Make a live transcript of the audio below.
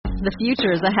The future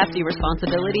is a hefty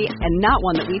responsibility and not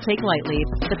one that we take lightly.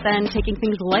 But then taking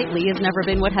things lightly has never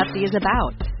been what Hefty is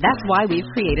about. That's why we've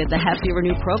created the Hefty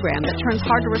Renew program that turns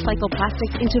hard-to-recycle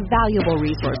plastics into valuable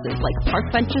resources like park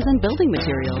benches and building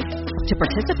materials. To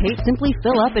participate, simply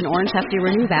fill up an orange Hefty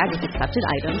Renew bag with accepted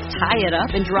items, tie it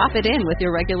up, and drop it in with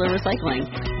your regular recycling.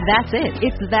 That's it.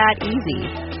 It's that easy.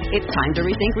 It's time to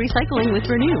rethink recycling with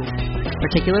Renew.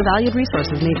 Particular valued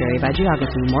resources may vary by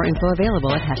geography. More info available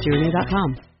at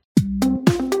heftyrenew.com.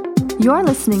 You're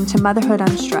listening to Motherhood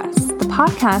Unstressed, the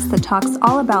podcast that talks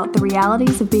all about the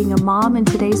realities of being a mom in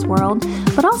today's world,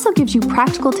 but also gives you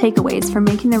practical takeaways for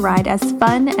making the ride as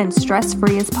fun and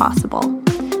stress-free as possible.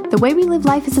 The way we live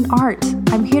life is an art.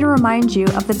 I'm here to remind you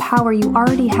of the power you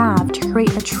already have to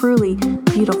create a truly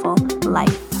beautiful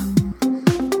life.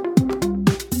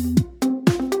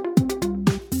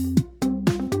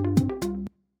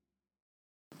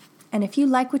 And if you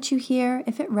like what you hear,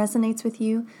 if it resonates with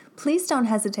you, please don't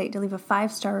hesitate to leave a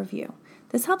 5-star review.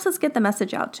 This helps us get the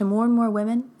message out to more and more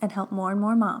women and help more and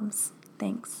more moms.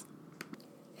 Thanks.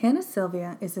 Hannah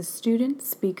Sylvia is a student,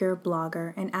 speaker,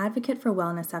 blogger, and advocate for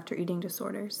wellness after eating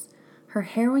disorders. Her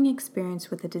harrowing experience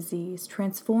with the disease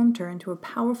transformed her into a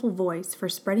powerful voice for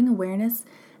spreading awareness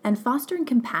and fostering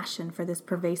compassion for this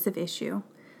pervasive issue.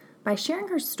 By sharing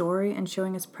her story and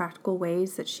showing us practical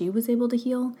ways that she was able to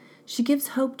heal, she gives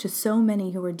hope to so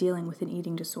many who are dealing with an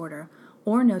eating disorder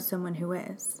or know someone who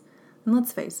is. And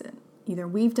let's face it, either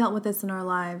we've dealt with this in our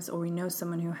lives or we know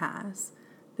someone who has.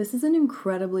 This is an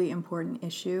incredibly important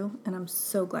issue, and I'm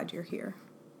so glad you're here.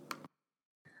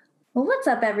 Well, what's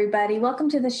up, everybody? Welcome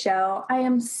to the show. I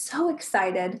am so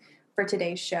excited for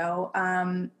today's show.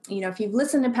 If you've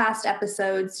listened to past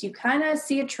episodes, you kind of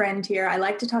see a trend here. I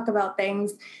like to talk about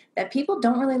things that people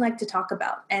don't really like to talk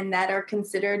about and that are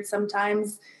considered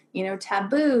sometimes,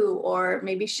 taboo or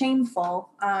maybe shameful.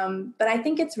 But I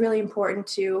think it's really important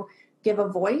to give a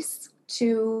voice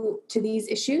to these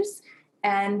issues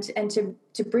and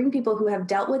to bring people who have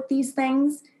dealt with these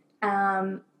things,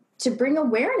 to bring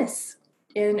awareness.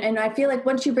 And I feel like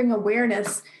once you bring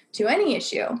awareness to any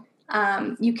issue,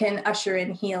 you can usher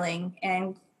in healing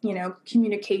and,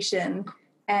 communication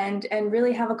and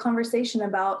really have a conversation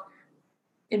about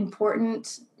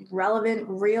important, relevant,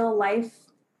 real life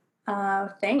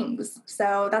things.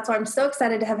 So that's why I'm so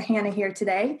excited to have Hannah here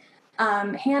today.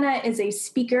 Hannah is a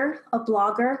speaker, a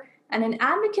blogger, and an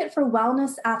advocate for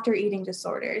wellness after eating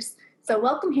disorders. So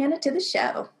welcome, Hannah, to the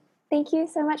show. Thank you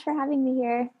so much for having me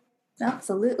here.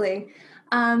 Absolutely.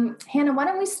 Hannah, why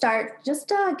don't we start?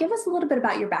 Just give us a little bit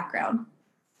about your background.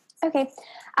 Okay.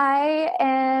 I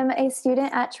am a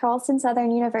student at Charleston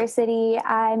Southern University.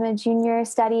 I'm a junior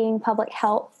studying public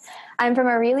health. I'm from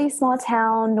a really small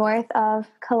town north of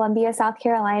Columbia, South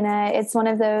Carolina. It's one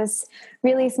of those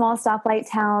really small stoplight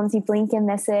towns. You blink and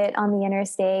miss it on the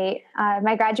interstate.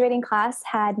 My graduating class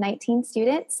had 19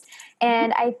 students,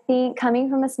 and I think coming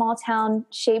from a small town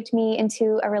shaped me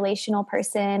into a relational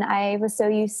person. I was so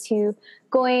used to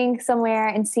going somewhere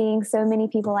and seeing so many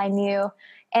people I knew.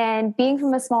 And being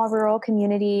from a small rural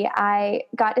community, I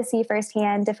got to see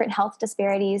firsthand different health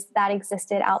disparities that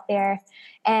existed out there.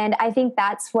 And I think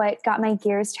that's what got my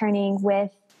gears turning with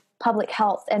public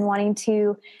health and wanting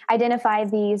to identify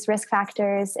these risk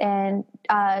factors and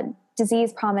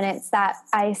disease prominence that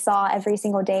I saw every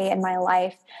single day in my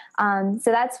life.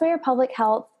 So that's where public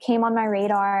health came on my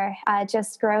radar,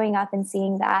 just growing up and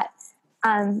seeing that.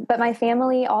 But my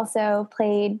family also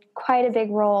played quite a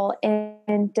big role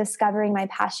in discovering my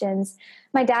passions.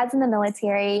 My dad's in the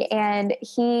military, and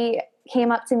he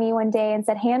came up to me one day and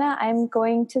said, "Hannah, I'm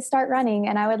going to start running,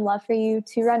 and I would love for you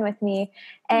to run with me."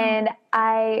 And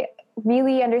I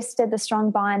really understood the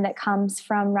strong bond that comes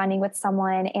from running with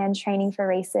someone and training for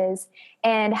races,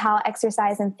 and how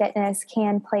exercise and fitness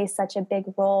can play such a big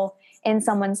role in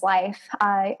someone's life.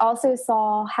 I also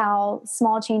saw how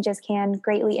small changes can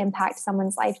greatly impact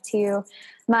someone's life too.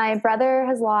 My brother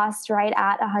has lost right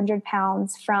at 100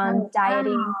 pounds from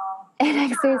dieting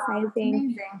and exercising.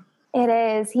 Amazing. It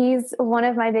is. He's one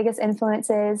of my biggest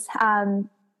influences.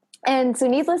 And so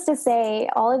needless to say,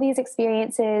 all of these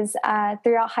experiences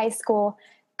throughout high school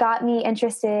got me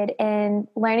interested in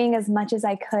learning as much as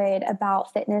I could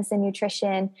about fitness and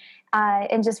nutrition,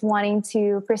 and just wanting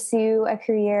to pursue a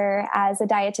career as a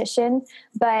dietitian.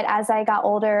 But as I got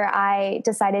older, I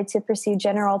decided to pursue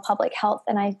general public health,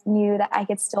 and I knew that I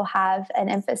could still have an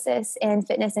emphasis in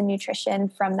fitness and nutrition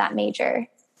from that major.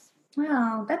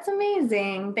 Wow, that's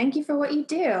amazing. Thank you for what you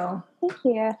do. Thank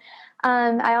you.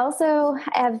 I also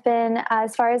have been,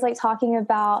 as far as talking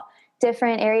about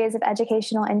different areas of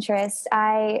educational interest,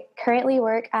 I currently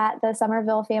work at the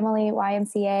Somerville Family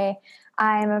YMCA.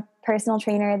 I'm a personal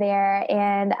trainer there.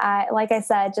 And like I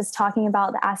said, just talking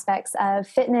about the aspects of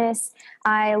fitness,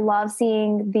 I love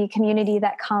seeing the community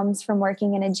that comes from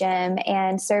working in a gym,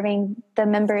 and serving the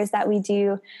members that we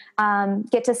do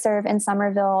get to serve in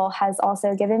Somerville has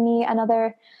also given me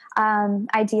another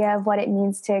idea of what it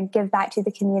means to give back to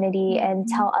the community and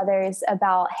tell others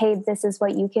about, hey, this is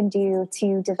what you can do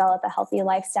to develop a healthy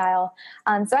lifestyle.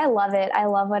 So I love it. I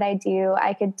love what I do.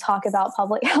 I could talk about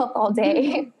public health all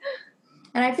day.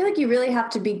 And I feel like you really have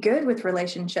to be good with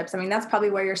relationships. I mean, that's probably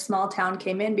where your small town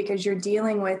came in, because you're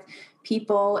dealing with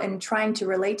people and trying to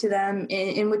relate to them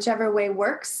in whichever way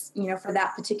works, for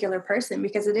that particular person,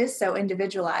 because it is so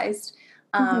individualized.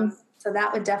 So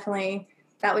that would definitely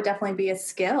be a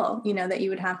skill, that you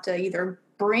would have to either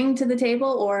bring to the table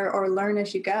or learn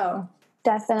as you go.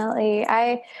 Definitely.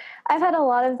 I've had a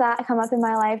lot of that come up in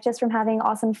my life just from having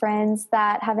awesome friends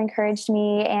that have encouraged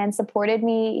me and supported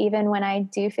me even when I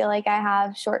do feel like I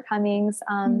have shortcomings,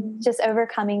 just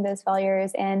overcoming those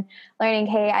failures and learning,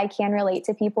 hey, I can relate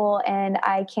to people and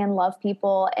I can love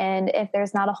people. And if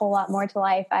there's not a whole lot more to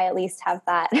life, I at least have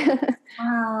that.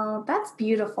 Wow, that's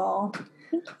beautiful.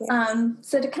 Thank you.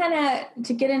 So to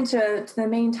get into the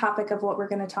main topic of what we're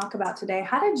going to talk about today,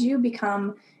 how did you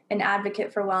become an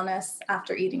advocate for wellness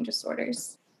after eating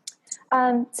disorders?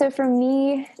 So for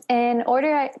me, in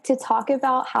order to talk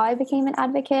about how I became an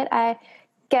advocate, I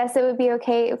guess it would be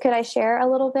okay. Could I share a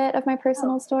little bit of my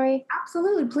personal story?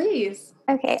 Absolutely, please.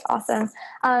 Okay, awesome.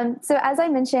 So as I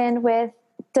mentioned, with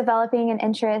developing an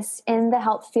interest in the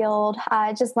health field,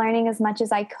 just learning as much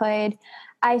as I could,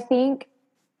 I think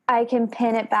I can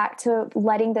pin it back to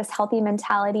letting this healthy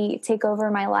mentality take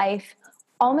over my life,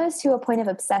 almost to a point of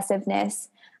obsessiveness.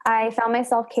 I found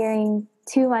myself caring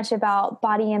too much about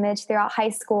body image throughout high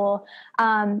school.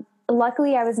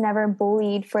 Luckily, I was never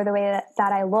bullied for the way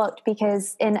that I looked,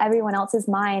 because in everyone else's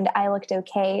mind, I looked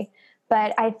okay.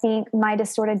 But I think my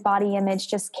distorted body image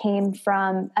just came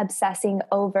from obsessing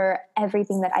over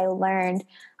everything that I learned.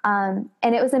 And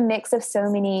it was a mix of so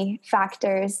many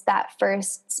factors that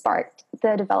first sparked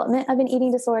the development of an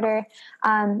eating disorder.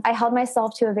 I held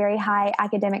myself to a very high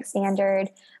academic standard,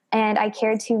 and I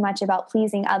cared too much about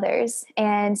pleasing others.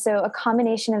 And so a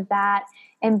combination of that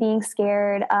and being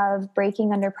scared of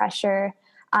breaking under pressure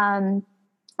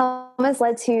almost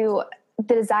led to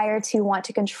the desire to want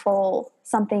to control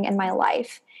something in my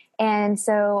life. And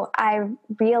so I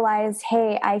realized,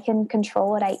 hey, I can control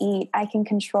what I eat. I can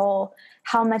control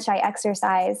how much I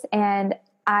exercise. And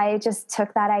I just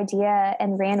took that idea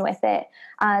and ran with it.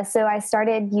 So I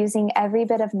started using every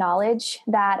bit of knowledge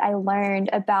that I learned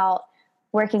about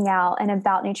working out and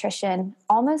about nutrition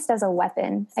almost as a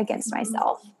weapon against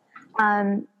myself.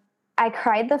 I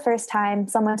cried the first time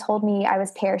someone told me I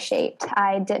was pear-shaped.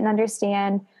 I didn't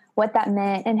understand what that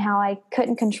meant and how I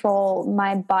couldn't control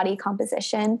my body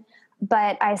composition,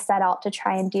 but I set out to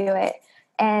try and do it.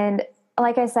 And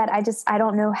like I said, I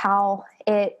don't know how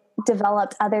it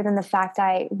developed other than the fact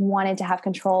I wanted to have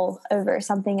control over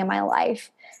something in my life.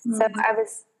 So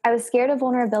I was scared of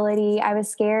vulnerability. I was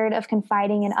scared of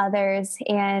confiding in others.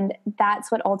 And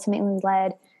that's what ultimately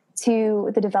led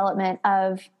to the development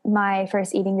of my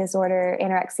first eating disorder,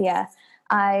 anorexia.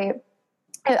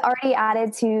 It already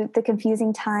added to the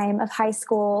confusing time of high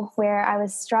school where I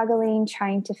was struggling,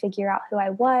 trying to figure out who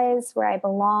I was, where I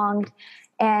belonged.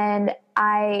 And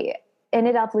I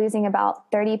ended up losing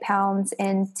about 30 pounds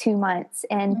in 2 months.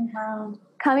 And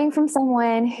coming from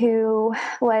someone who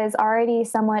was already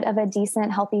somewhat of a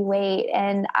decent, healthy weight,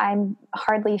 and I'm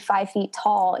hardly 5 feet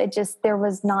tall, there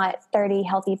was not 30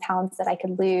 healthy pounds that I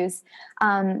could lose.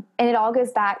 And it all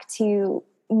goes back to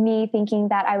me thinking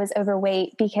that I was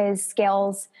overweight because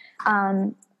scales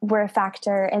were a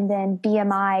factor, and then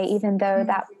BMI, even though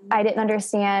that I didn't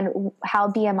understand how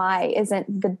BMI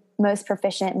isn't the most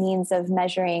proficient means of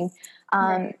measuring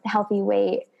healthy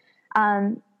weight.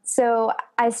 So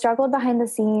I struggled behind the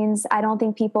scenes. I don't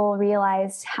think people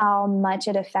realized how much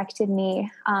it affected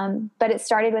me, but it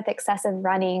started with excessive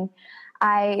running.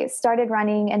 I started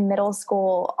running in middle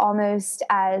school almost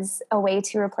as a way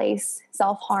to replace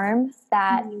self-harm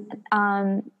that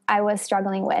I was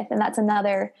struggling with. And that's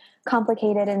another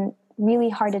complicated and really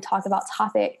hard to talk about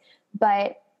topic.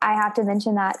 But I have to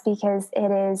mention that because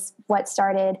it is what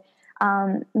started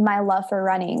my love for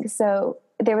running. So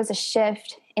there was a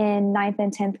shift in 9th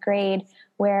and 10th grade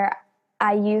where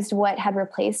I used what had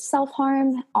replaced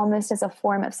self-harm almost as a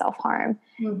form of self-harm.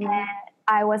 And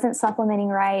I wasn't supplementing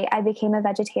right. I became a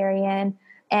vegetarian,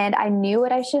 and I knew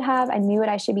what I should have. I knew what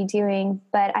I should be doing,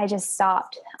 but I just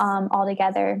stopped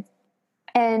altogether.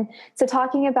 And so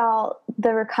talking about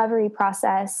the recovery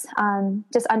process,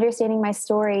 just understanding my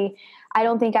story, I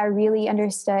don't think I really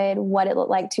understood what it looked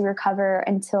like to recover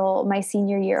until my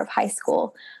senior year of high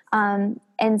school.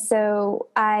 And so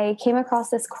I came across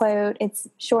this quote. It's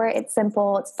short, it's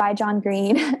simple. It's by John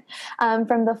Green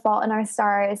from The Fault in Our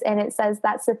Stars. And it says,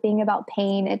 "That's the thing about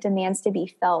pain. It demands to be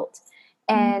felt."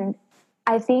 And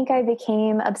I think I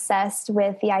became obsessed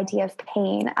with the idea of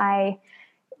pain. I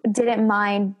didn't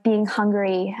mind being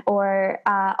hungry or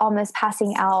almost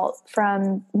passing out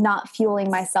from not fueling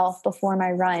myself before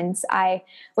my runs. I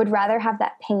would rather have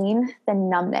that pain than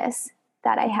numbness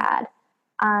that I had.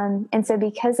 And so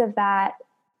because of that,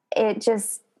 it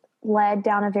just led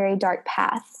down a very dark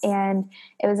path. And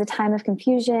it was a time of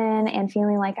confusion and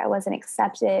feeling like I wasn't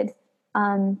accepted.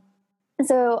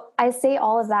 So I say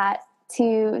all of that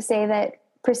to say that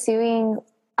pursuing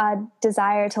a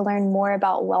desire to learn more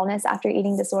about wellness after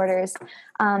eating disorders,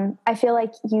 I feel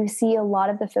like you see a lot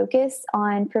of the focus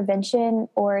on prevention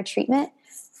or treatment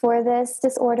for this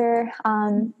disorder.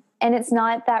 And it's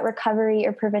not that recovery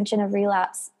or prevention of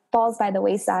relapse falls by the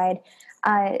wayside.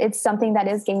 It's something that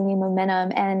is gaining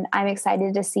momentum, and I'm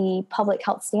excited to see public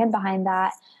health stand behind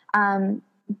that.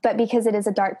 But because it is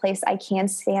a dark place, I can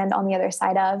stand on the other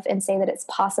side of and say that it's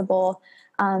possible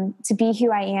to be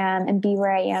who I am and be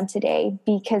where I am today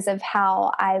because of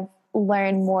how I've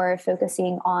learned more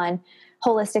focusing on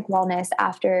holistic wellness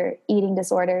after eating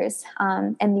disorders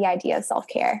and the idea of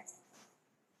self-care.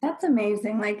 That's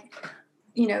amazing. Like,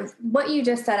 you know, what you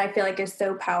just said, I feel like is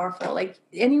so powerful. Like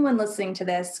anyone listening to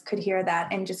this could hear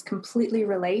that and just completely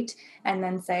relate and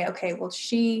then say, okay, well,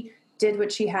 she did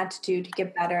what she had to do to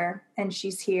get better, and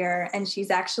she's here, and she's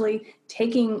actually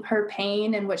taking her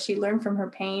pain and what she learned from her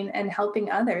pain and helping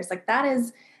others. Like that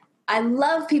is, I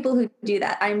love people who do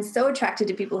that. I'm so attracted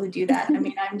to people who do that. I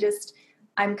mean,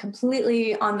 I'm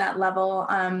completely on that level.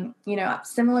 You know,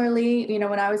 similarly, you know,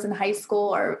 when I was in high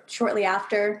school or shortly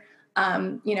after,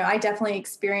 you know, I definitely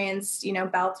experienced, you know,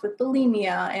 bouts with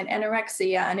bulimia and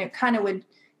anorexia, and it kind of would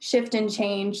shift and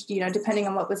change, you know, depending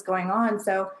on what was going on.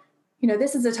 So, you know,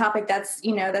 this is a topic that's,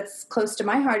 you know, that's close to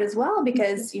my heart as well,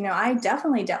 because, you know, I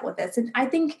definitely dealt with this. And I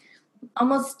think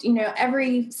almost, you know,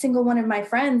 every single one of my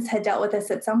friends had dealt with this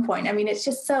at some point. I mean, it's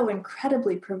just so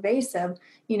incredibly pervasive,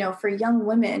 you know, for young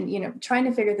women, you know, trying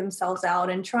to figure themselves out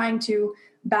and trying to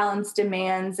balance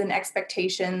demands and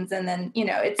expectations. And then, you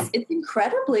know, it's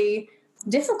incredibly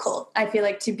difficult, I feel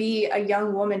like, to be a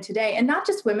young woman today. And not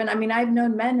just women. I mean, I've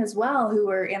known men as well who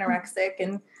are anorexic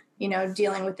and, you know,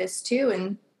 dealing with this too.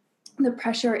 And the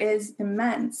pressure is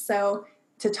immense. So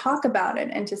to talk about it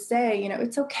and to say, you know,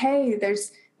 it's okay.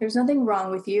 There's nothing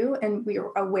wrong with you. And we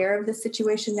are aware of the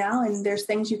situation now. And there's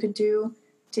things you could do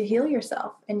to heal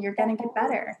yourself, and you're going to get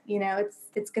better. You know,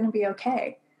 it's going to be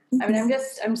okay. I mean,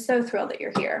 I'm so thrilled that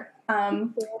you're here.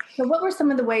 So what were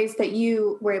some of the ways that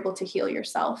you were able to heal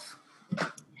yourself?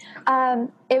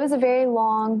 It was a very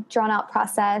long, drawn out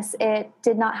process. It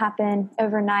did not happen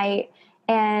overnight.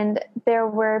 And there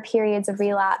were periods of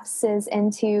relapses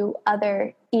into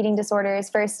other eating disorders.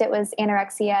 First, it was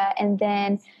anorexia, and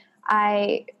then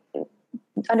I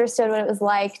understood what it was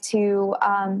like to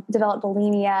develop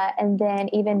bulimia, and then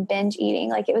even binge eating.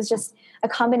 Like it was just a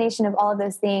combination of all of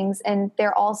those things, and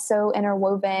they're all so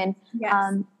interwoven.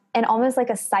 Yes. And almost like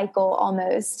a cycle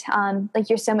almost. Like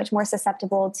you're so much more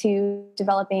susceptible to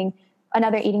developing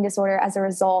another eating disorder as a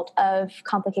result of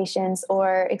complications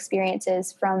or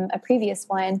experiences from a previous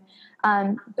one.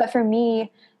 But for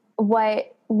me,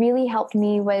 what really helped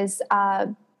me was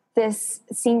this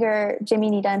singer, Jimmy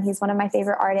Needham. He's one of my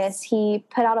favorite artists. He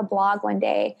put out a blog one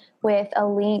day with a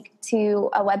link to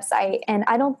a website. And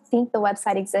I don't think the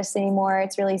website exists anymore.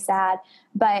 It's really sad.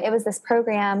 But it was this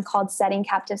program called Setting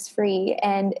Captives Free.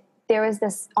 And there was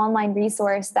this online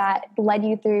resource that led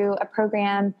you through a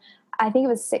program. I think it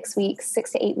was 6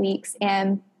 to 8 weeks.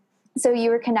 And so you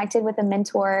were connected with a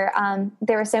mentor.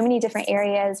 There were so many different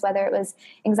areas, whether it was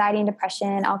anxiety and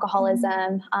depression,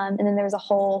 alcoholism, and then there was a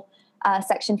whole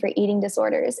section for eating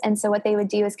disorders. And so what they would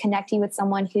do is connect you with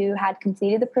someone who had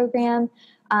completed the program,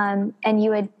 and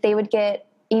they would get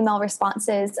email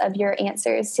responses of your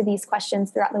answers to these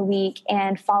questions throughout the week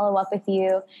and follow up with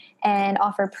you and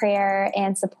offer prayer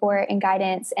and support and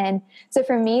guidance. And so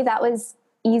for me, that was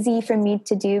easy for me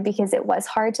to do because it was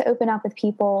hard to open up with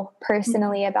people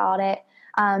personally about it.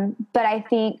 But I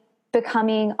think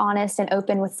becoming honest and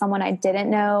open with someone I didn't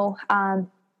know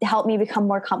helped me become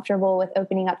more comfortable with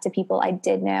opening up to people I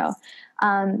did know.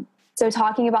 So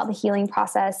talking about the healing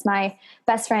process, my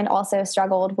best friend also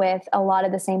struggled with a lot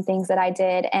of the same things that I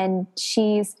did. And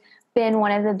she's been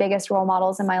one of the biggest role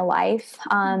models in my life.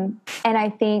 And I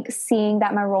think seeing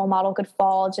that my role model could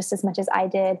fall just as much as I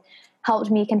did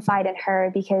helped me confide in her,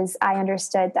 because I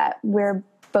understood that we're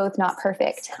both not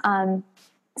perfect.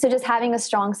 So just having a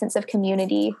strong sense of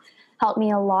community helped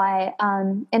me a lot,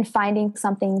 in finding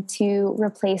something to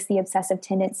replace the obsessive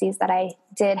tendencies that I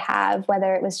did have,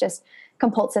 whether it was just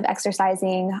compulsive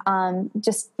exercising,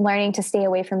 just learning to stay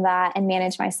away from that and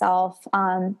manage myself.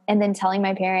 And then telling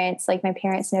my parents, like my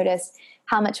parents noticed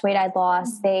how much weight I'd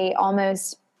lost. They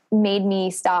almost made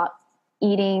me stop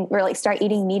eating or like start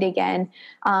eating meat again,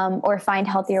 or find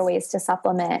healthier ways to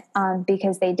supplement,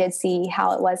 because they did see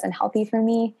how it was unhealthy for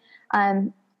me.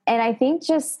 And I think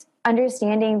just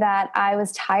understanding that I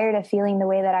was tired of feeling the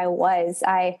way that I was.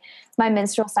 My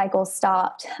menstrual cycles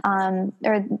stopped,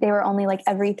 or they were only like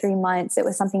every 3 months. It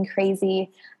was something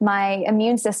crazy. My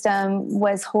immune system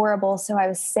was horrible, so I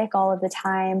was sick all of the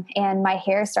time, and my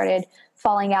hair started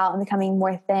falling out and becoming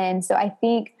more thin. So I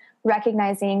think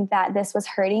recognizing that this was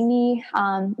hurting me,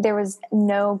 there was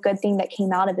no good thing that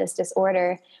came out of this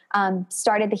disorder,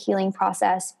 started the healing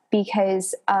process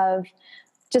because of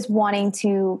just wanting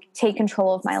to take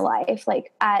control of my life.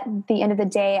 Like at the end of the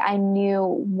day, I knew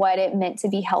what it meant to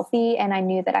be healthy, and I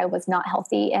knew that I was not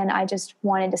healthy. And I just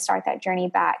wanted to start that journey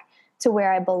back to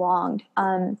where I belonged.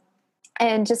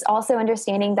 And just also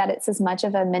understanding that it's as much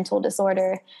of a mental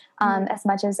disorder, as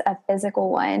much as a physical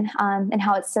one, and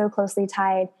how it's so closely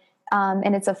tied.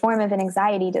 And it's a form of an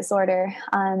anxiety disorder.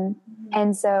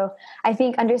 And so I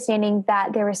think understanding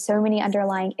that there were so many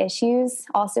underlying issues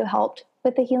also helped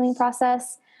with the healing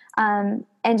process, and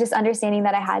just understanding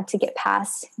that I had to get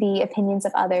past the opinions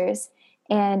of others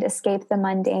and escape the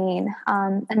mundane.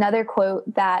 Another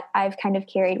quote that I've kind of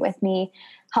carried with me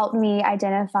helped me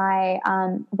identify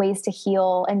ways to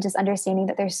heal, and just understanding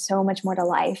that there's so much more to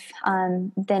life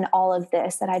than all of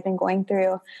this that I've been going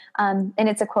through. And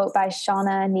it's a quote by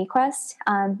Shauna Niequist,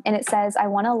 and it says, "I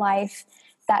want a life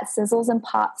that sizzles and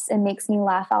pops and makes me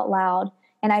laugh out loud.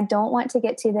 And I don't want to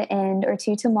get to the end or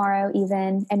to tomorrow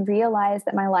even and realize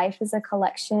that my life is a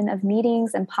collection of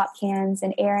meetings and pop cans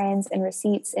and errands and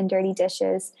receipts and dirty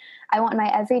dishes. I want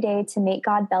my everyday to make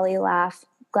God belly laugh,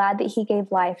 glad that he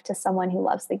gave life to someone who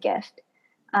loves the gift."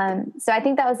 So I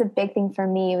think that was a big thing for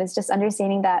me, was just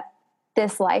understanding that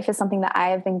this life is something that I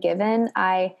have been given.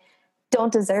 I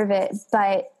don't deserve it,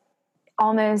 but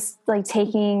almost like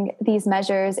taking these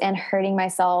measures and hurting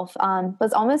myself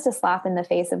was almost a slap in the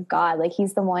face of God. Like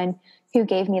he's the one who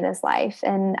gave me this life.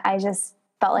 And I just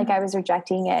felt like I was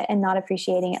rejecting it and not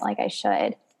appreciating it like I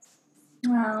should.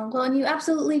 Wow. Well, and you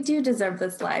absolutely do deserve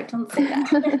this life. Don't say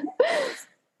that.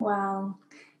 Wow.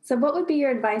 So what would be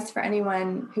your advice for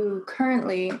anyone who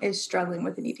currently is struggling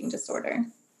with an eating disorder?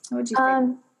 What would you say?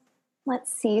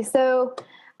 Let's see. So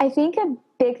I think a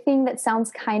big thing that sounds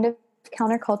kind of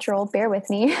countercultural, bear with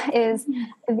me, is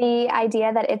the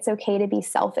idea that it's okay to be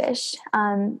selfish.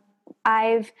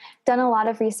 I've done a lot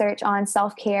of research on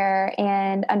self-care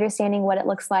and understanding what it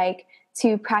looks like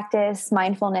to practice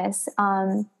mindfulness,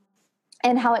 and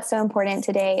how it's so important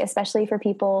today, especially for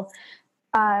people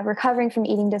recovering from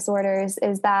eating disorders,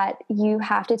 is that you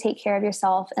have to take care of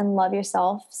yourself and love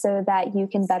yourself so that you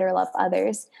can better love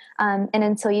others. And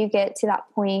until you get to that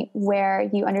point where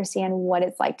you understand what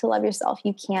it's like to love yourself,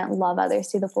 you can't love others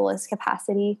to the fullest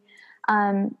capacity.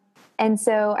 And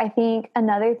so I think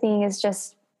another thing is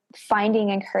just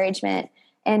finding encouragement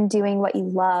and doing what you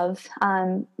love.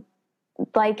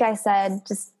 Like I said,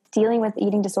 just dealing with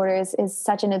eating disorders is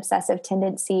such an obsessive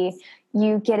tendency.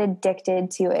 You get addicted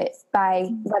to it by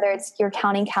whether it's you're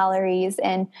counting calories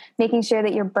and making sure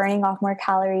that you're burning off more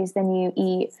calories than you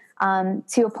eat,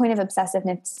 to a point of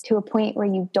obsessiveness, to a point where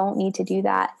you don't need to do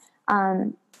that.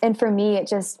 And for me, it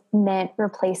just meant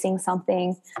replacing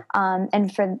something.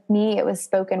 And for me, it was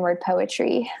spoken word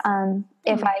poetry.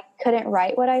 If I couldn't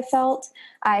write what I felt,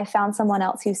 I found someone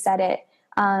else who said it.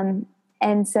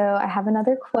 And so I have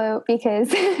another quote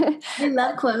because I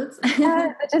love quotes.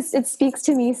 it speaks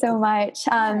to me so much.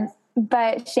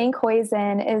 But Shane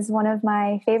Koyczyn is one of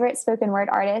my favorite spoken word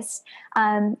artists.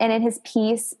 And in his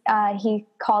piece, he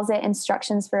calls it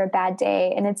Instructions for a Bad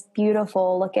Day. And it's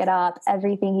beautiful. Look it up.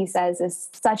 Everything he says is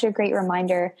such a great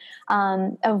reminder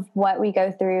of what we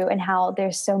go through and how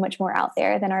there's so much more out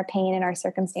there than our pain and our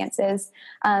circumstances.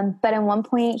 But in one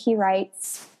point he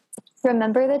writes,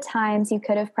 "Remember the times you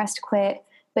could have pressed quit,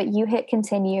 but you hit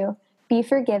continue. Be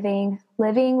forgiving.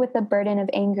 Living with the burden of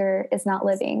anger is not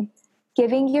living.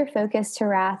 Giving your focus to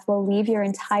wrath will leave your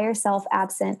entire self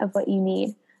absent of what you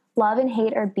need. Love and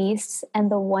hate are beasts,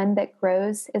 and the one that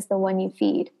grows is the one you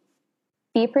feed.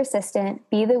 Be persistent.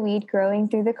 Be the weed growing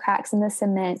through the cracks in the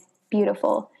cement.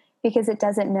 Beautiful, because it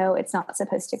doesn't know it's not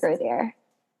supposed to grow there."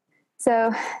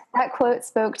 So that quote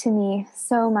spoke to me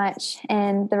so much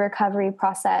in the recovery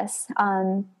process,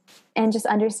 and just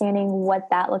understanding what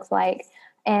that looked like.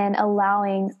 and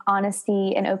allowing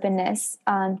honesty and openness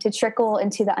to trickle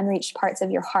into the unreached parts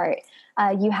of your heart.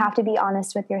 You have to be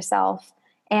honest with yourself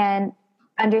and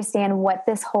understand what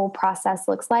this whole process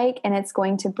looks like, and it's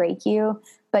going to break you,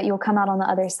 but you'll come out on the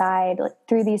other side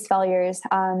through these failures,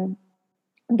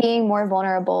 being more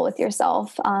vulnerable with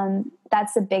yourself.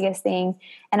 That's the biggest thing.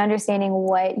 And understanding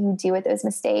what you do with those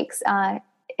mistakes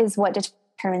is what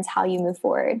determines how you move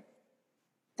forward.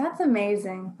 That's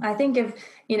amazing. I think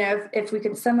if we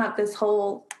could sum up this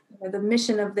whole, the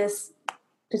mission of this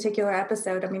particular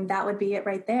episode, I mean, that would be it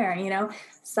right there.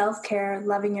 Self-care,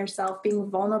 loving yourself, being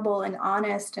vulnerable and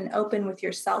honest and open with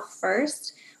yourself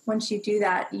first. Once you do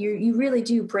that, you really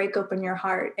do break open your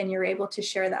heart, and you're able to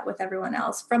share that with everyone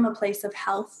else from a place of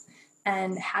health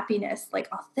and happiness, like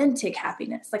authentic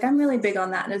happiness. Like, I'm really big on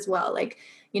that as well. Like,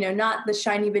 not the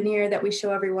shiny veneer that we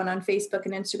show everyone on Facebook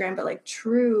and Instagram, but like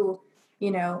true,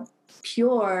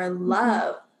 pure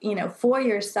love, for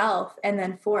yourself and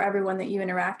then for everyone that you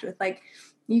interact with. Like,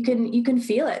 you can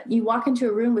feel it. You walk into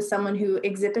a room with someone who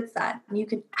exhibits that, and you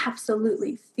can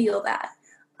absolutely feel that.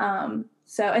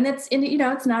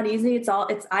 It's not easy.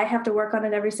 I have to work on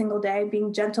it every single day,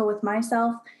 being gentle with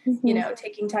myself,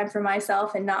 taking time for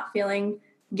myself and not feeling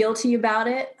guilty about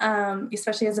it,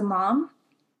 especially as a mom,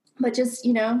 but just,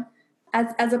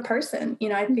 as a person,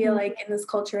 I feel like in this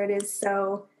culture, it is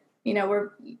so,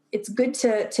 it's good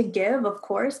to give, of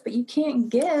course, but you can't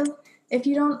give if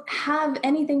you don't have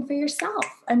anything for yourself.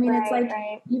 I mean, it's like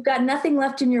you've got nothing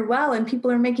left in your well and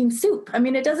people are making soup. I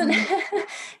mean, it doesn't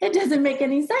make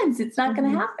any sense. It's not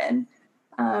going to happen.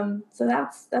 So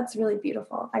that's really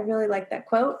beautiful. I really like that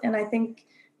quote. And I think,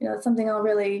 it's something I'll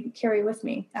really carry with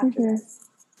me after this.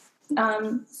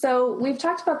 So we've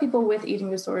talked about people with eating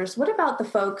disorders. What about the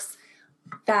folks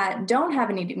that don't have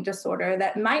an eating disorder,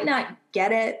 that might not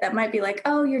get it, that might be like,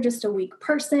 oh, you're just a weak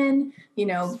person,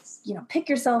 pick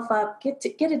yourself up, get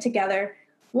it together.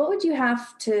 What would you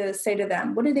have to say to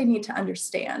them? What do they need to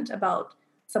understand about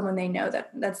someone they know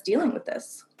that's dealing with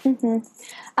this?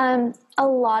 A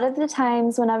lot of the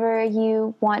times whenever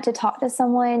you want to talk to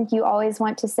someone, you always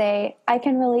want to say, I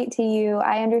can relate to you.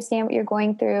 I understand what you're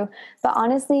going through. But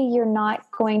honestly, you're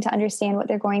not going to understand what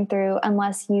they're going through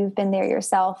unless you've been there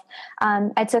yourself.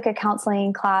 I took a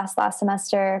counseling class last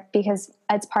semester because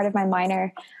it's part of my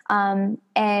minor.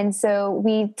 And so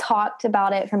we talked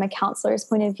about it from a counselor's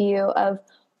point of view of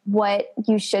what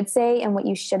you should say and what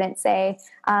you shouldn't say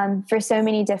for so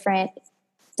many different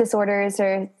disorders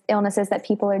or illnesses that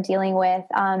people are dealing with.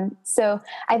 So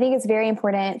I think it's very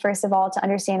important, first of all, to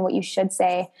understand what you should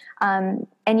say. And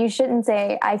you shouldn't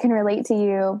say, I can relate to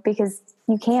you, because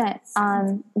you can't.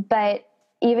 But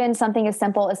even something as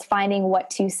simple as finding what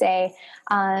to say,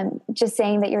 just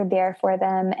saying that you're there for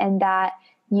them and that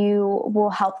you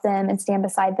will help them and stand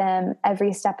beside them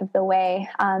every step of the way.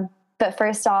 But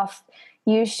first off,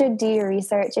 you should do your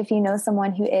research. If you know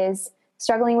someone who is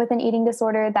struggling with an eating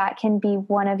disorder, that can be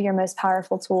one of your most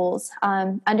powerful tools.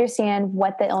 Understand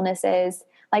what the illness is.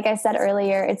 Like I said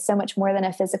earlier, it's so much more than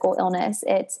a physical illness.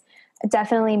 It's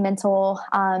definitely mental.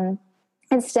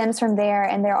 It stems from there,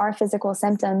 and there are physical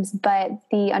symptoms, but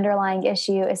the underlying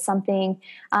issue is something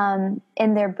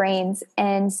in their brains.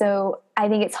 And so I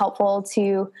think it's helpful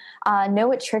to know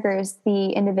what triggers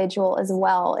the individual as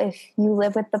well. If you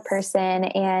live with the person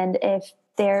and if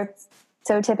they're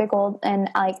so typical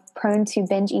and like prone to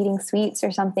binge eating sweets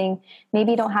or something, maybe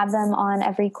you don't have them on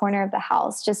every corner of the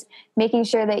house. Just making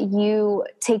sure that you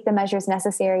take the measures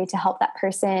necessary to help that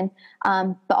person,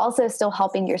 but also still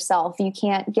helping yourself. You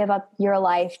can't give up your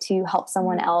life to help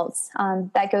someone else.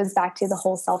 That goes back to the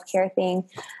whole self-care thing.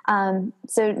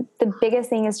 So the biggest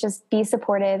thing is just be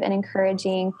supportive and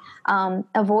encouraging.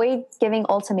 Avoid giving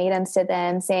ultimatums to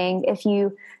them, saying, if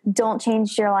you don't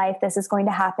change your life, this is going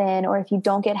to happen. Or if you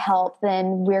don't get help,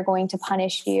 then we're going to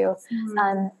punish you.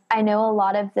 I know a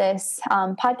lot of this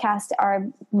podcast are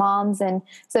moms. And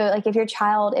so like if your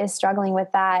child is struggling with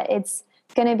that, it's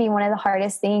going to be one of the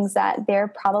hardest things that they're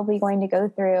probably going to go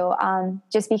through,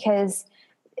 just because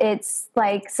it's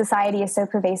like society is so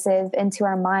pervasive into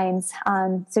our minds.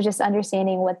 So just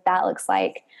understanding what that looks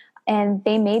like. And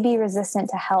they may be resistant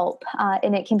to help,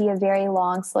 and it can be a very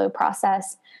long, slow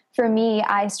process. For me,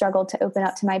 I struggled to open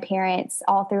up to my parents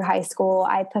all through high school.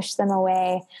 I pushed them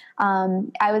away.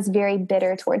 I was very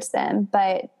bitter towards them.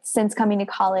 But since coming to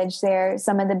college, they're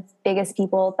some of the biggest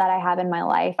people that I have in my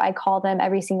life. I call them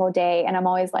every single day, and I'm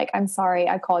always like, I'm sorry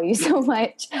I call you so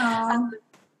much.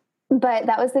 But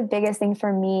that was the biggest thing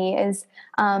for me is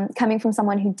coming from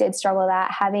someone who did struggle with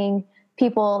that, having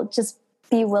people just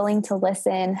be willing to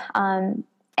listen. And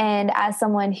as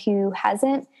someone who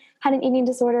hasn't had an eating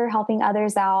disorder, helping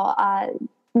others out,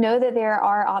 know that there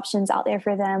are options out there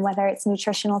for them, whether it's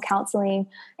nutritional counseling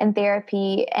and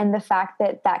therapy, and the fact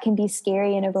that that can be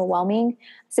scary and overwhelming.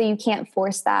 So you can't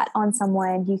force that on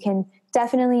someone. You can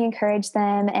definitely encourage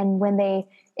them. And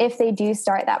if they do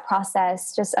start that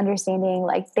process, just understanding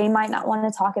like they might not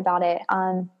want to talk about it,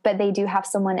 but they do have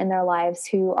someone in their lives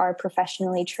who are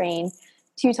professionally trained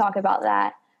to talk about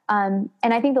that. And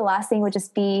I think the last thing would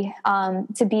just be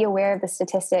to be aware of the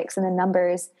statistics and the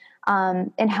numbers,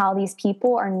 and how these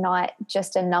people are not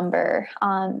just a number.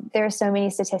 There are so many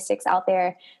statistics out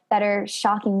there that are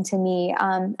shocking to me.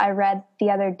 I read the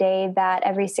other day that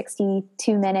every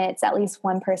 62 minutes, at least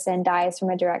one person dies from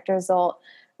a direct result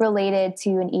related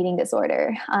to an eating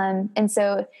disorder. And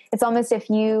so it's almost, if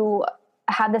you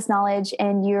have this knowledge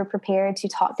and you're prepared to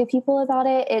talk to people about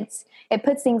it, it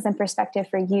puts things in perspective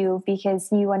for you,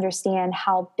 because you understand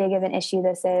how big of an issue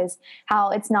this is, how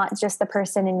it's not just the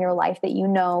person in your life that you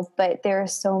know, but there are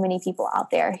so many people out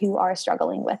there who are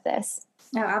struggling with this.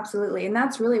 No, absolutely. And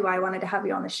that's really why I wanted to have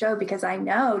you on the show, because I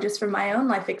know just from my own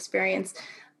life experience,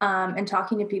 and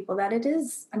talking to people, that it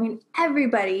is, I mean,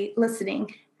 everybody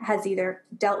listening has either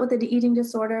dealt with an eating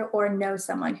disorder or knows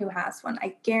someone who has one.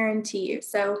 I guarantee you.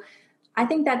 So I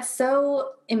think that's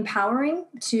so empowering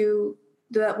to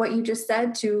what you just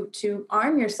said, to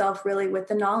arm yourself really with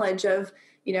the knowledge of,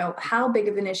 how big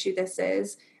of an issue this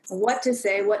is, what to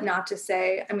say, what not to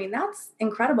say. I mean, that's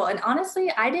incredible. And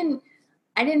honestly, I didn't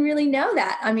really know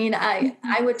that. I mean,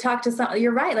 I would talk to someone,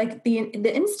 you're right. Like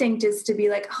the instinct is to be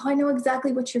like, oh, I know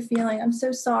exactly what you're feeling. I'm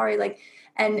so sorry. Like,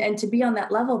 and to be on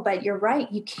that level, but you're right.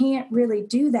 You can't really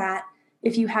do that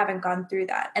if you haven't gone through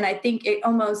that. And I think it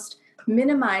almost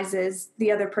minimizes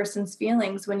the other person's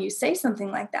feelings when you say something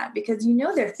like that, because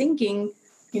they're thinking,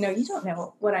 you don't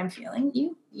know what I'm feeling.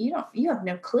 You have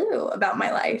no clue about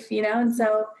my life, and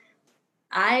so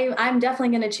I'm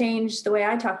definitely going to change the way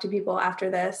I talk to people after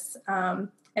this. And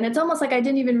it's almost like I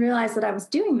didn't even realize that I was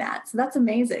doing that. So that's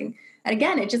amazing. And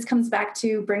again, it just comes back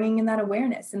to bringing in that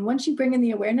awareness. And once you bring in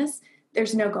the awareness,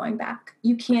 there's no going back.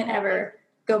 You can't ever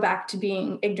go back to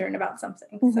being ignorant about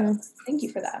something. Mm-hmm. So thank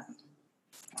you for that.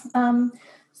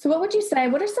 So what would you say,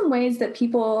 what are some ways that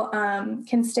people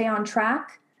can stay on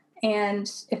track?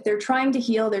 And if they're trying to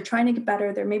heal, they're trying to get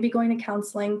better, they're maybe going to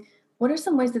counseling, what are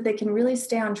some ways that they can really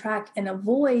stay on track and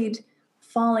avoid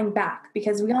falling back?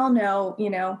 Because we all know,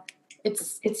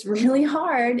 it's really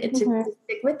hard to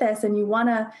stick with this, and you want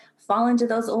to fall into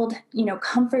those old,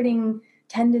 comforting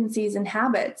tendencies and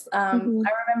habits. I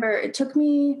remember it took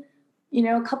me,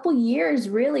 a couple years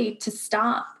really to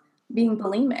stop being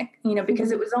bulimic,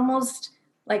 because it was almost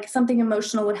like something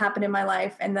emotional would happen in my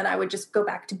life, and then I would just go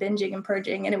back to binging and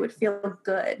purging, and it would feel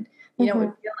good. It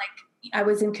would feel like I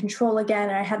was in control again,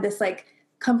 and I had this like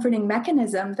comforting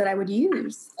mechanism that I would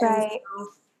use. Right. So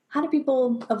how do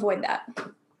people avoid that?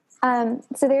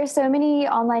 So there are so many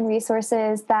online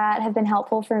resources that have been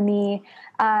helpful for me.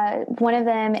 One of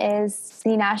them is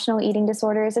the National Eating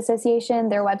Disorders Association.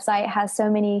 Their website has so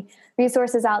many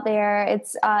resources out there.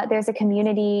 There's a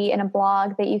community and a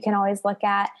blog that you can always look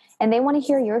at, and they want to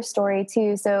hear your story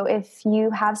too. So if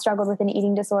you have struggled with an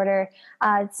eating disorder,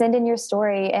 send in your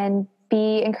story and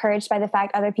be encouraged by the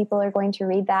fact other people are going to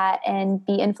read that and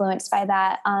be influenced by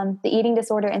that. The Eating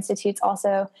Disorder Institute's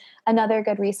also another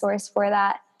good resource for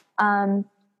that.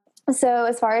 So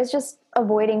as far as just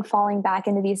avoiding falling back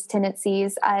into these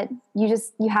tendencies,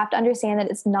 you have to understand that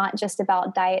it's not just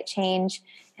about diet change,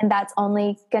 and that's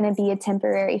only going to be a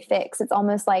temporary fix. It's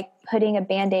almost like putting a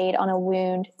Band-Aid on a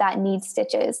wound that needs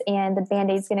stitches, and the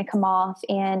Band-Aid's going to come off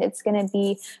and it's going to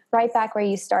be right back where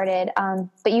you started.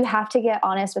 But you have to get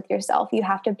honest with yourself. You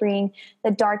have to bring the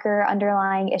darker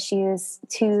underlying issues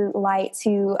to light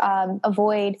to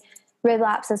avoid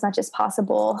relapse as much as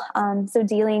possible. So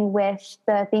dealing with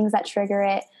the things that trigger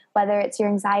it, whether it's your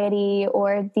anxiety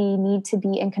or the need to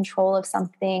be in control of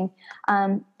something.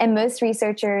 And most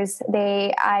researchers,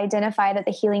 they identify that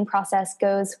the healing process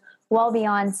goes well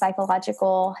beyond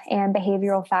psychological and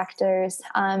behavioral factors.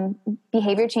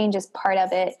 Behavior change is part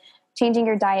of it. Changing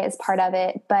your diet is part of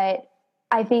it. But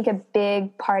I think a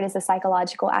big part is the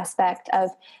psychological aspect of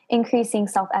increasing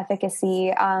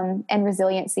self-efficacy and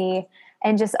resiliency,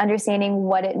 and just understanding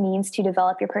what it means to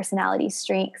develop your personality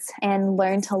strengths and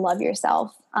learn to love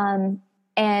yourself.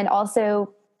 And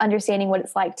also understanding what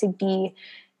it's like to be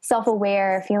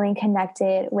self-aware, feeling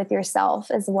connected with yourself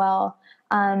as well.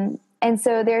 And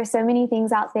so there are so many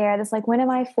things out there that's like, when am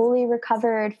I fully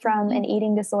recovered from an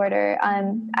eating disorder?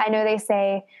 I know they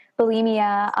say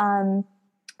bulimia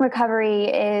recovery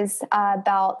is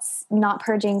about not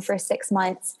purging for 6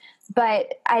 months,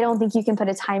 but I don't think you can put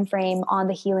a time frame on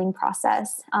the healing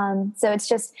process. So it's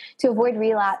just to avoid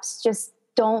relapse, just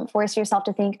don't force yourself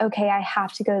to think, okay, I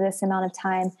have to go this amount of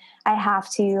time. I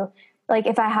have to, like,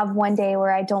 if I have one day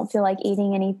where I don't feel like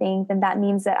eating anything, then that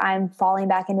means that I'm falling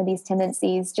back into these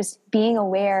tendencies. Just being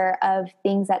aware of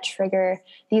things that trigger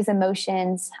these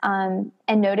emotions, and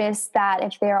notice that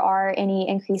if there are any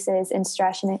increases in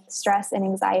stress and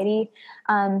anxiety,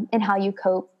 and how you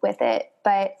cope with it.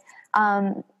 But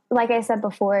like I said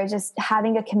before, just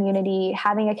having a community,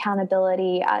 having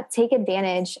accountability, take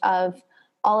advantage of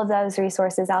all of those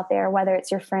resources out there, whether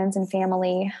it's your friends and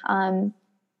family,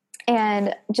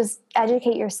 and just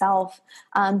educate yourself.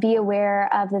 Be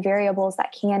aware of the variables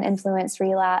that can influence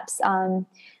relapse,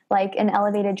 like an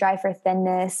elevated drive for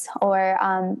thinness, or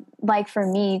like for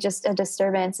me, just a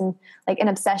disturbance and like an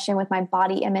obsession with my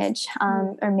body image,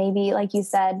 or maybe, like you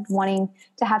said, wanting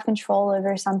to have control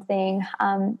over something.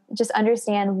 Just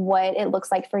understand what it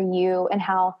looks like for you, and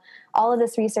how all of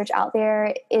this research out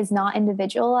there is not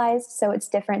individualized, so it's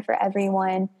different for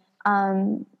everyone.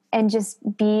 And just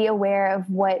be aware of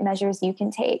what measures you can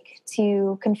take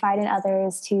to confide in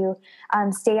others, to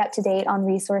stay up to date on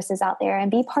resources out there, and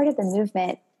be part of the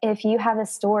movement. If you have a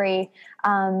story,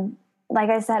 like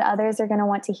I said, others are going to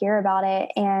want to hear about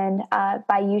it. And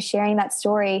by you sharing that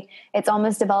story, it's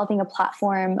almost developing a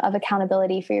platform of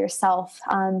accountability for yourself.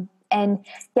 And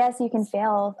yes, you can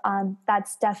fail.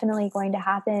 That's definitely going to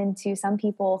happen to some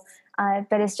people,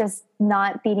 but it's just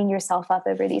not beating yourself up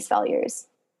over these failures.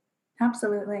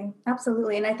 Absolutely.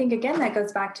 Absolutely. And I think, again, that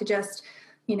goes back to just,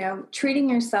 treating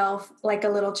yourself like a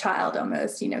little child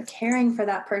almost, caring for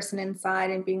that person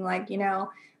inside and being like,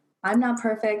 I'm not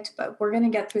perfect, but we're going to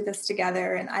get through this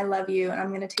together, and I love you, and I'm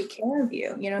going to take care of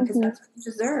you, because that's what you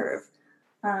deserve.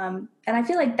 And I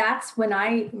feel like that's when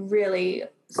I really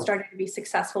started to be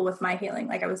successful with my healing.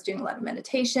 Like, I was doing a lot of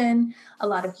meditation, a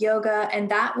lot of yoga,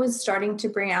 and that was starting to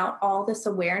bring out all this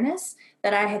awareness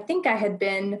that I think I had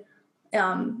been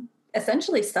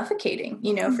essentially suffocating,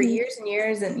 for years and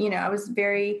years. And, I was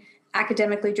very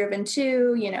academically driven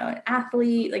too, an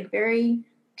athlete, like very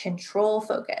control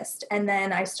focused. And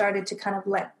then I started to kind of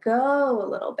let go a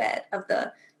little bit of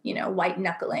the, white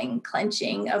knuckling,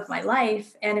 clenching of my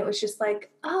life. And it was just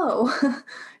like, oh,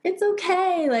 it's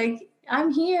okay. Like,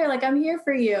 I'm here. Like, I'm here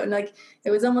for you. And like,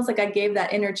 it was almost like I gave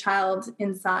that inner child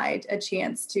inside a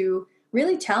chance to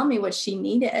really tell me what she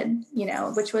needed,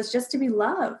 which was just to be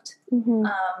loved.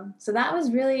 So that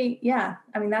was really,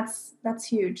 that's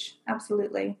huge.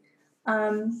 Absolutely.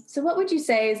 So what would you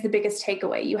say is the biggest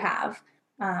takeaway you have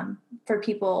for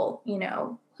people,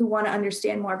 who want to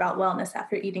understand more about wellness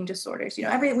after eating disorders?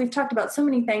 We've talked about so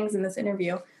many things in this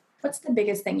interview. What's the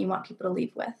biggest thing you want people to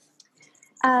leave with?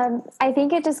 I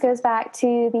think it just goes back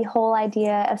to the whole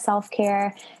idea of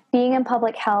self-care. Being in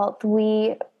public health,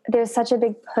 there's such a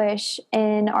big push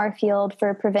in our field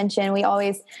for prevention. We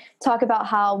always talk about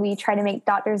how we try to make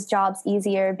doctors' jobs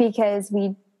easier, because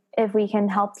if we can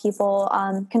help people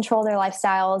control their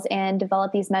lifestyles and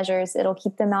develop these measures, it'll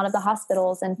keep them out of the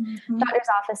hospitals and doctors'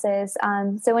 offices.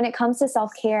 So when it comes to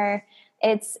self-care,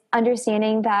 it's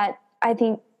understanding that, I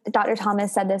think Dr.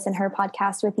 Thomas said this in her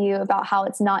podcast with you, about how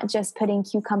it's not just putting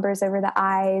cucumbers over the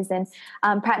eyes and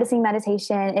practicing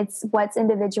meditation. It's what's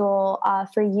individual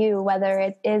for you, whether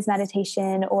it is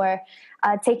meditation or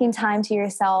taking time to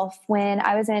yourself. When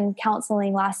I was in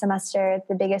counseling last semester,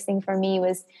 the biggest thing for me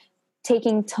was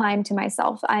taking time to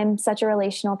myself. I'm such a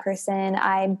relational person.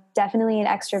 I'm definitely an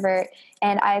extrovert.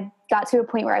 And I got to a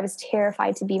point where I was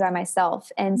terrified to be by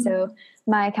myself. And so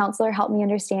my counselor helped me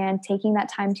understand taking that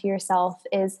time to yourself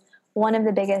is one of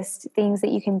the biggest things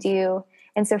that you can do.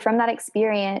 And so from that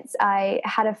experience, I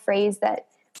had a phrase that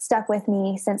stuck with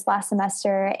me since last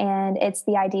semester, and it's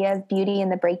the idea of beauty in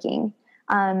the breaking.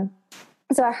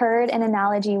 So I heard an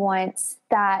analogy once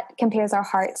that compares our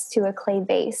hearts to a clay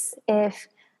vase. If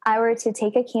I were to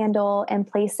take a candle and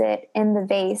place it in the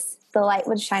vase, the light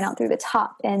would shine out through the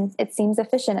top, and it seems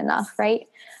efficient enough, right?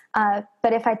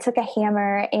 But if I took a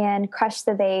hammer and crushed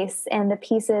the vase and the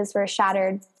pieces were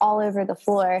shattered all over the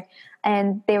floor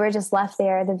and they were just left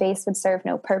there, the vase would serve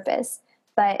no purpose.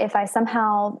 But if I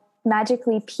somehow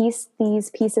magically pieced these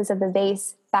pieces of the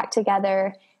vase back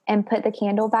together and put the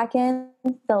candle back in,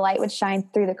 the light would shine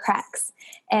through the cracks.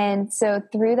 And so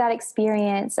through that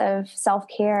experience of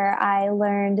self-care, I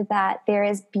learned that there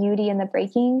is beauty in the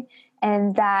breaking,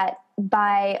 and that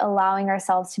by allowing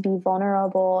ourselves to be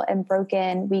vulnerable and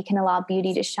broken, we can allow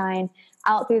beauty to shine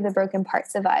out through the broken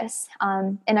parts of us,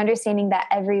 and understanding that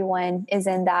everyone is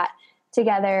in that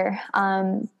together.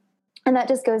 And that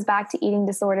just goes back to eating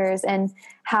disorders and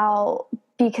how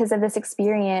because of this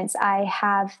experience, I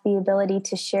have the ability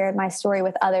to share my story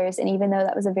with others. And even though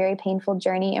that was a very painful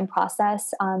journey and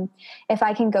process, if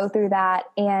I can go through that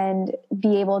and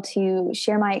be able to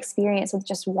share my experience with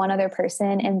just one other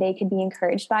person and they could be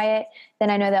encouraged by it, then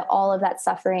I know that all of that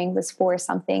suffering was for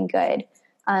something good.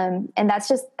 And that's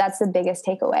the biggest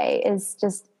takeaway, is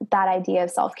just that idea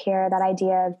of self-care, that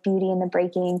idea of beauty in the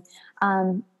breaking,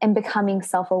 and becoming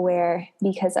self-aware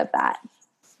because of that.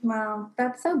 Wow,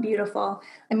 that's so beautiful.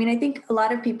 I mean, I think a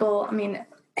lot of people,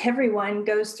 everyone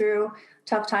goes through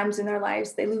tough times in their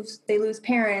lives. They lose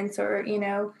parents, or,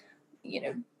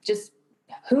 just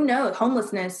who knows,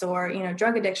 homelessness, or,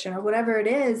 drug addiction, or whatever it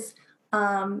is.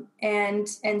 And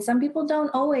some people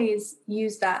don't always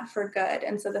use that for good.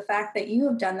 And so the fact that you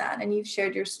have done that and you've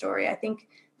shared your story, I think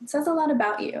it says a lot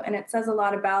about you, and it says a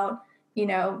lot about,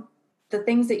 the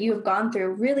things that you have gone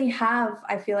through really have,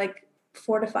 I feel like,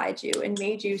 fortified you and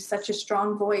made you such a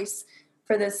strong voice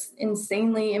for this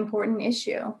insanely important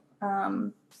issue.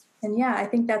 And yeah, I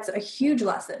think that's a huge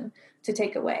lesson to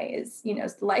take away is,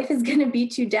 life is going to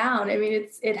beat you down. I mean,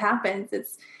 it happens.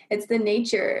 It's the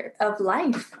nature of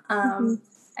life.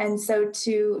 And so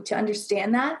to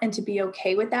understand that and to be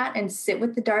okay with that and sit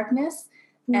with the darkness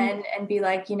and be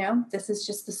like, this is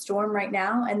just the storm right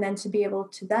now. And then to be able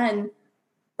to then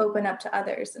open up to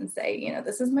others and say,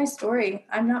 this is my story.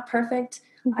 I'm not perfect.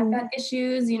 I've got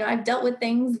issues, I've dealt with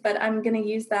things, but I'm going to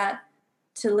use that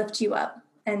to lift you up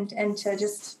and to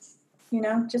just,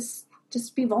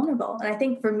 just be vulnerable. And I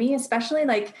think for me, especially,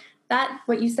 like that,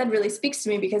 what you said really speaks to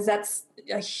me, because that's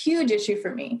a huge issue for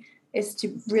me, is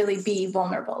to really be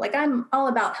vulnerable. Like I'm all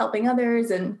about helping others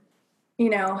and,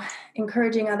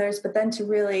 encouraging others, but then to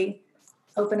really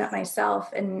open up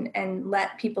myself and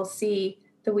let people see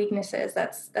the weaknesses,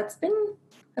 that's been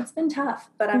tough,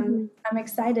 but I'm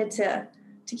excited to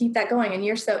keep that going. And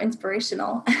you're so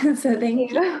inspirational. So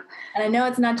thank you. And I know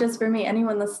it's not just for me,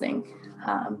 anyone listening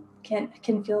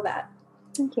can feel that.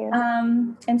 Thank you.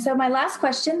 And so my last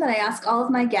question that I ask all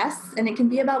of my guests, and it can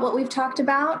be about what we've talked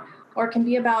about, or it can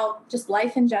be about just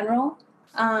life in general,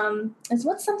 is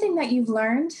what's something that you've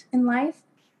learned in life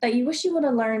that you wish you would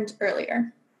have learned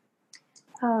earlier?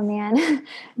 Oh man,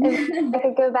 if I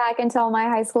could go back and tell my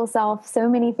high school self so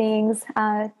many things.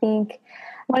 I think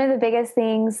one of the biggest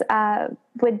things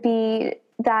would be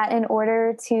that in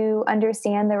order to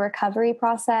understand the recovery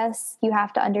process, you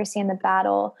have to understand the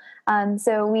battle.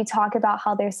 So we talk about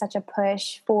how there's such a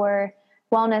push for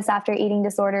wellness after eating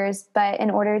disorders, but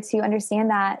in order to understand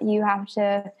that, you have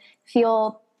to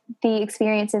feel the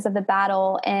experiences of the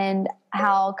battle and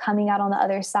how coming out on the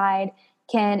other side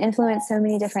can influence so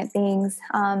many different things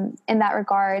in that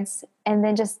regards. And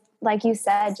then just like you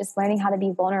said, just learning how to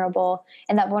be vulnerable,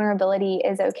 and that vulnerability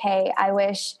is okay. I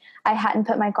wish I hadn't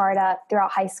put my guard up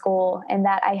throughout high school and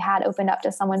that I had opened up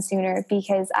to someone sooner,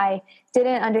 because I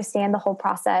didn't understand the whole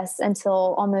process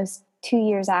until almost 2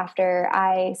 years after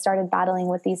I started battling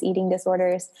with these eating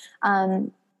disorders.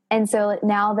 And so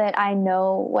now that I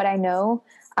know what I know,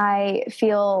 I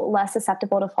feel less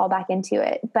susceptible to fall back into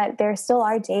it. But there still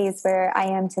are days where I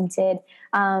am tempted.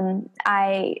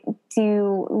 I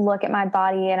do look at my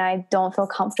body and I don't feel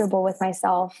comfortable with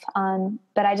myself.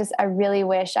 But I really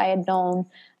wish I had known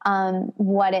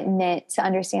what it meant to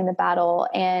understand the battle,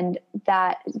 and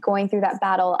that going through that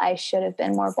battle, I should have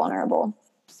been more vulnerable.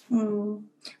 But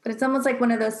it's almost like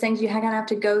one of those things you kind of have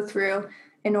to go through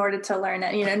in order to learn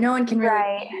it. No one can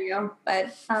really hear you, but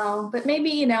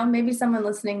maybe, maybe someone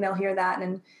listening, they'll hear that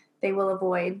and they will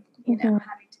avoid, having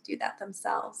to do that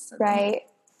themselves. So right.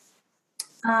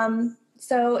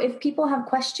 So if people have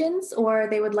questions, or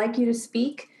they would like you to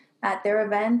speak at their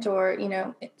event, or,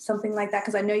 something like that,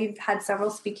 because I know you've had several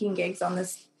speaking gigs on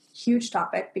this huge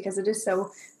topic because it is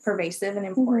so pervasive and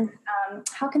important.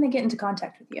 How can they get into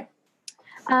contact with you?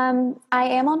 I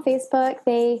am on Facebook.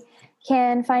 They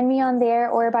can find me on there,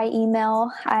 or by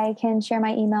email. I can share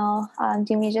my email.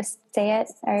 Do you want me to just say it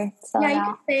or spell it out? Yeah, you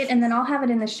can say it, and then I'll have it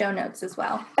in the show notes as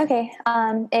well. Okay.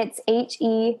 It's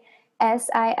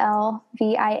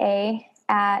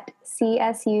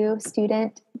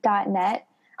HESILVIA@csustudent.net.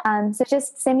 So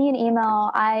just send me an email.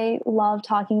 I love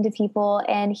talking to people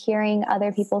and hearing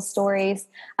other people's stories.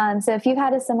 So if you've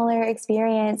had a similar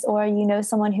experience, or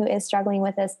someone who is struggling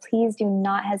with this, please do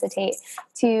not hesitate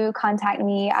to contact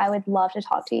me. I would love to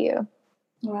talk to you.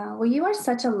 Wow. Well, you are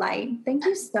such a light. Thank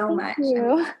you so much. Thank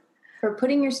you. For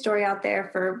putting your story out there,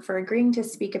 for agreeing to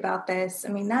speak about this. I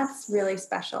mean, that's really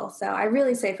special. So I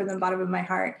really say from the bottom of my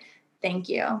heart, thank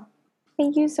you.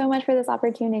 Thank you so much for this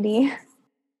opportunity.